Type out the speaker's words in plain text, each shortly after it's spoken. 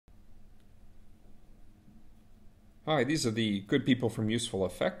Hi, these are the good people from Useful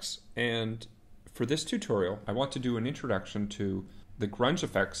Effects, and for this tutorial I want to do an introduction to the grunge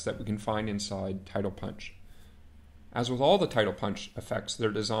effects that we can find inside Title Punch. As with all the Title Punch effects,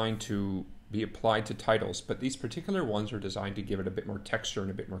 they're designed to be applied to titles, but these particular ones are designed to give it a bit more texture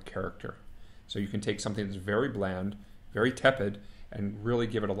and a bit more character. So you can take something that's very bland, very tepid, and really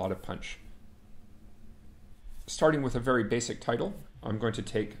give it a lot of punch. Starting with a very basic title, I'm going to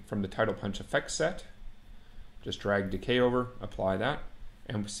take from the Title Punch effects set, just drag Decay over, apply that,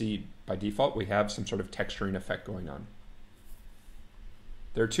 and we see by default we have some sort of texturing effect going on.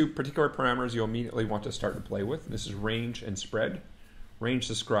 There are two particular parameters you'll immediately want to start to play with. This is range and spread. Range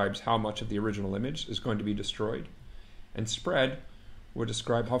describes how much of the original image is going to be destroyed, and spread will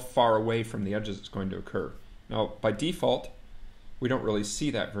describe how far away from the edges it's going to occur. Now, by default, we don't really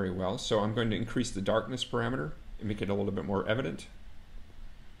see that very well, so I'm going to increase the darkness parameter and make it a little bit more evident.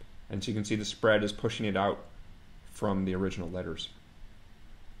 And so you can see the spread is pushing it out from the original letters.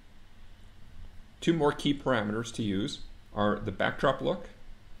 Two more key parameters to use are the backdrop look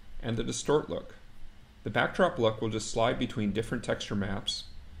and the distort look. The backdrop look will just slide between different texture maps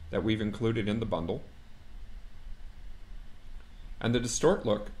that we've included in the bundle, and the distort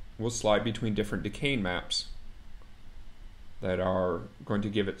look will slide between different decaying maps that are going to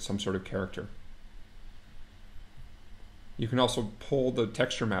give it some sort of character. You can also pull the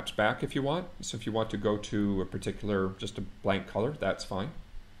texture maps back if you want. So if you want to go to a particular, just a blank color, that's fine.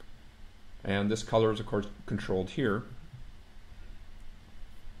 And this color is of course controlled here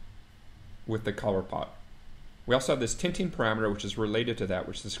with the color pot. We also have this tinting parameter which is related to that,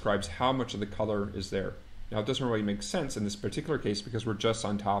 which describes how much of the color is there. Now it doesn't really make sense in this particular case because we're just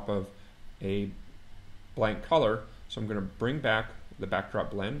on top of a blank color. So I'm going to bring back the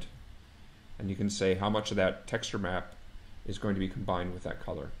backdrop blend, and you can say how much of that texture map is going to be combined with that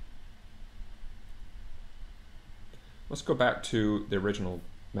color. Let's go back to the original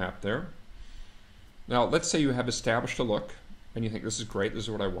map there. Now let's say you have established a look and you think this is great, this is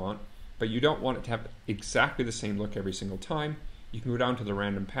what I want, but you don't want it to have exactly the same look every single time. You can go down to the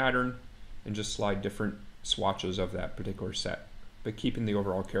random pattern and just slide different swatches of that particular set, but keeping the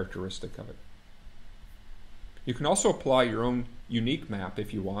overall characteristic of it. You can also apply your own unique map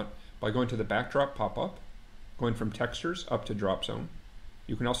if you want by going to the backdrop pop-up, going from textures up to drop zone.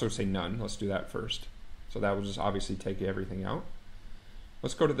 You can also say none. Let's do that first. So that will just obviously take everything out.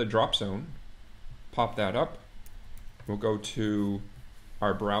 Let's go to the drop zone, pop that up. We'll go to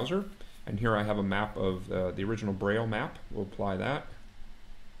our browser, and here I have a map of the original Braille map. We'll apply that.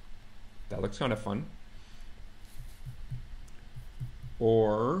 That looks kind of fun.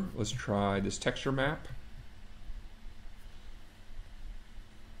 Or let's try this texture map.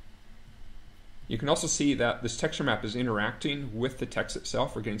 You can also see that this texture map is interacting with the text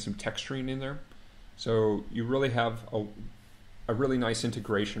itself. We're getting some texturing in there. So you really have a really nice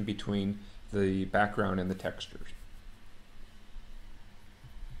integration between the background and the textures.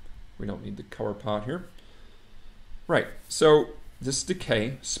 We don't need the color pot here. Right, so this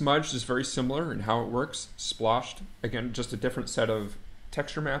Decay, smudged is very similar in how it works. Splotched, again, just a different set of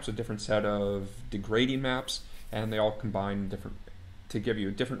texture maps, a different set of degrading maps, and they all combine different to give you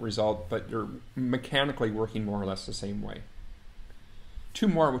a different result, but you're mechanically working more or less the same way. Two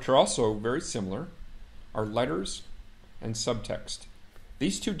more, which are also very similar, are letters and subtext.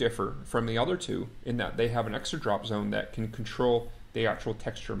 These two differ from the other two in that they have an extra drop zone that can control the actual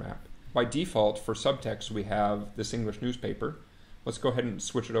texture map. By default, for subtext, we have this English newspaper. Let's go ahead and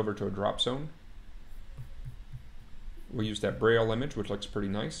switch it over to a drop zone. We'll use that Braille image, which looks pretty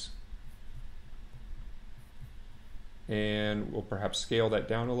nice. And we'll perhaps scale that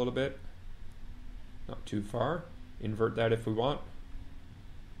down a little bit, not too far. Invert that if we want.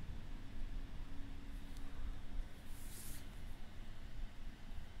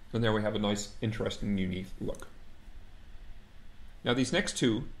 And there we have a nice, interesting, unique look. Now these next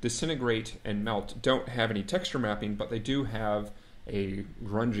two, Disintegrate and Melt, don't have any texture mapping, but they do have a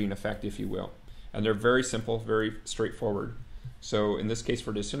grunging effect, if you will. And they're very simple, very straightforward. So in this case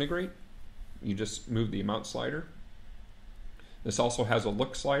for Disintegrate, you just move the amount slider. This also has a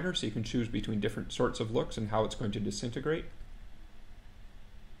look slider, so you can choose between different sorts of looks and how it's going to disintegrate.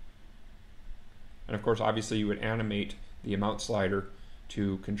 And of course, obviously you would animate the amount slider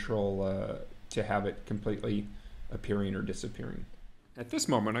to control, to have it completely appearing or disappearing. At this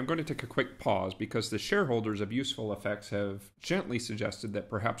moment, I'm going to take a quick pause because the shareholders of Useful Effects have gently suggested that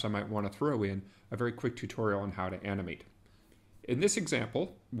perhaps I might want to throw in a very quick tutorial on how to animate. In this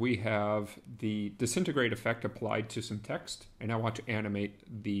example, we have the disintegrate effect applied to some text, and I want to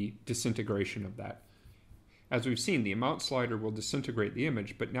animate the disintegration of that. As we've seen, the amount slider will disintegrate the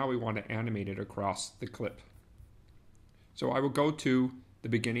image, but now we want to animate it across the clip. So I will go to the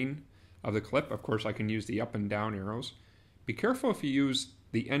beginning of the clip. Of course, I can use the up and down arrows. Be careful if you use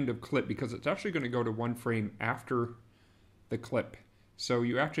the end of clip because it's actually going to go to one frame after the clip. So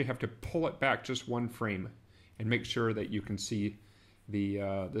you actually have to pull it back just one frame and make sure that you can see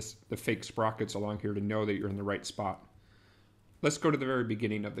the fake sprockets along here to know that you're in the right spot. Let's go to the very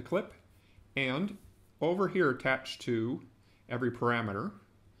beginning of the clip, and over here attached to every parameter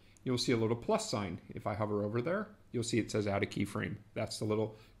you'll see a little plus sign. If I hover over there, you'll see it says add a keyframe. That's the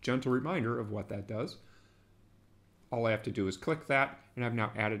little gentle reminder of what that does. All I have to do is click that, and I've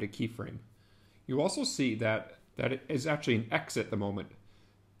now added a keyframe. You also see that it is actually an X at the moment.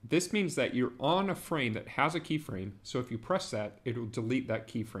 This means that you're on a frame that has a keyframe, so if you press that, it will delete that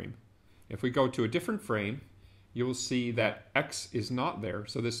keyframe. If we go to a different frame, you will see that X is not there,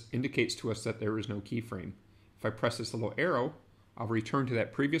 so this indicates to us that there is no keyframe. If I press this little arrow, I'll return to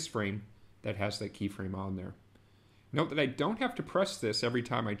that previous frame that has that keyframe on there. Note that I don't have to press this every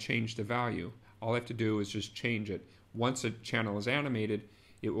time I change the value. All I have to do is just change it. Once a channel is animated,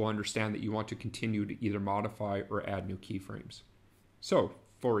 it will understand that you want to continue to either modify or add new keyframes. So,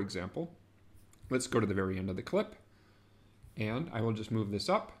 for example, let's go to the very end of the clip, and I will just move this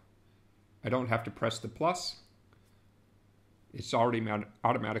up. I don't have to press the plus. It's already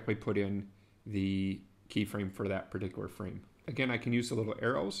automatically put in the keyframe for that particular frame. Again, I can use the little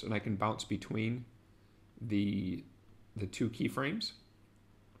arrows and I can bounce between the two keyframes.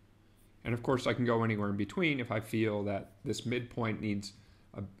 And of course I can go anywhere in between. If I feel that this midpoint needs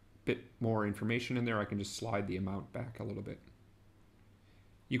a bit more information in there, I can just slide the amount back a little bit.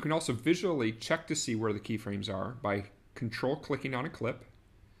 You can also visually check to see where the keyframes are by control clicking on a clip,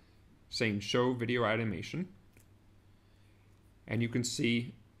 saying show video animation, and you can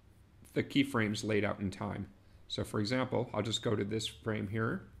see the keyframes laid out in time. So for example, I'll just go to this frame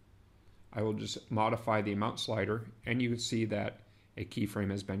here. I will just modify the amount slider, and you can see that a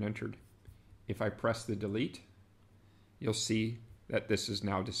keyframe has been entered. If I press the delete, you'll see that this has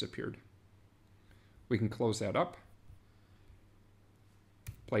now disappeared. We can close that up,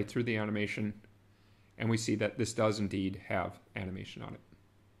 play through the animation, and we see that this does indeed have animation on it.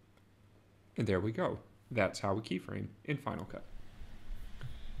 And there we go. That's how we keyframe in Final Cut.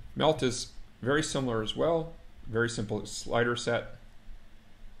 Melt is very similar as well. Very simple slider set.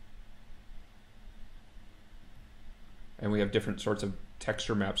 And we have different sorts of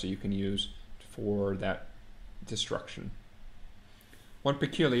texture maps that you can use for that destruction. One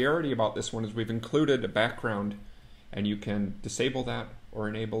peculiarity about this one is we've included a background, and you can disable that or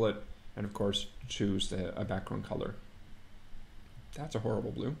enable it, and of course choose a background color. That's a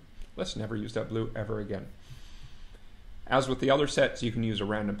horrible blue. Let's never use that blue ever again. As with the other sets, you can use a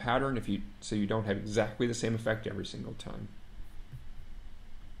random pattern so you don't have exactly the same effect every single time.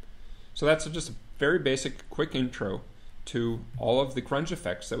 So that's just a very basic, quick intro to all of the grunge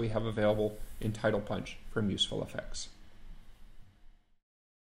effects that we have available in Title Punch from Useful Effects.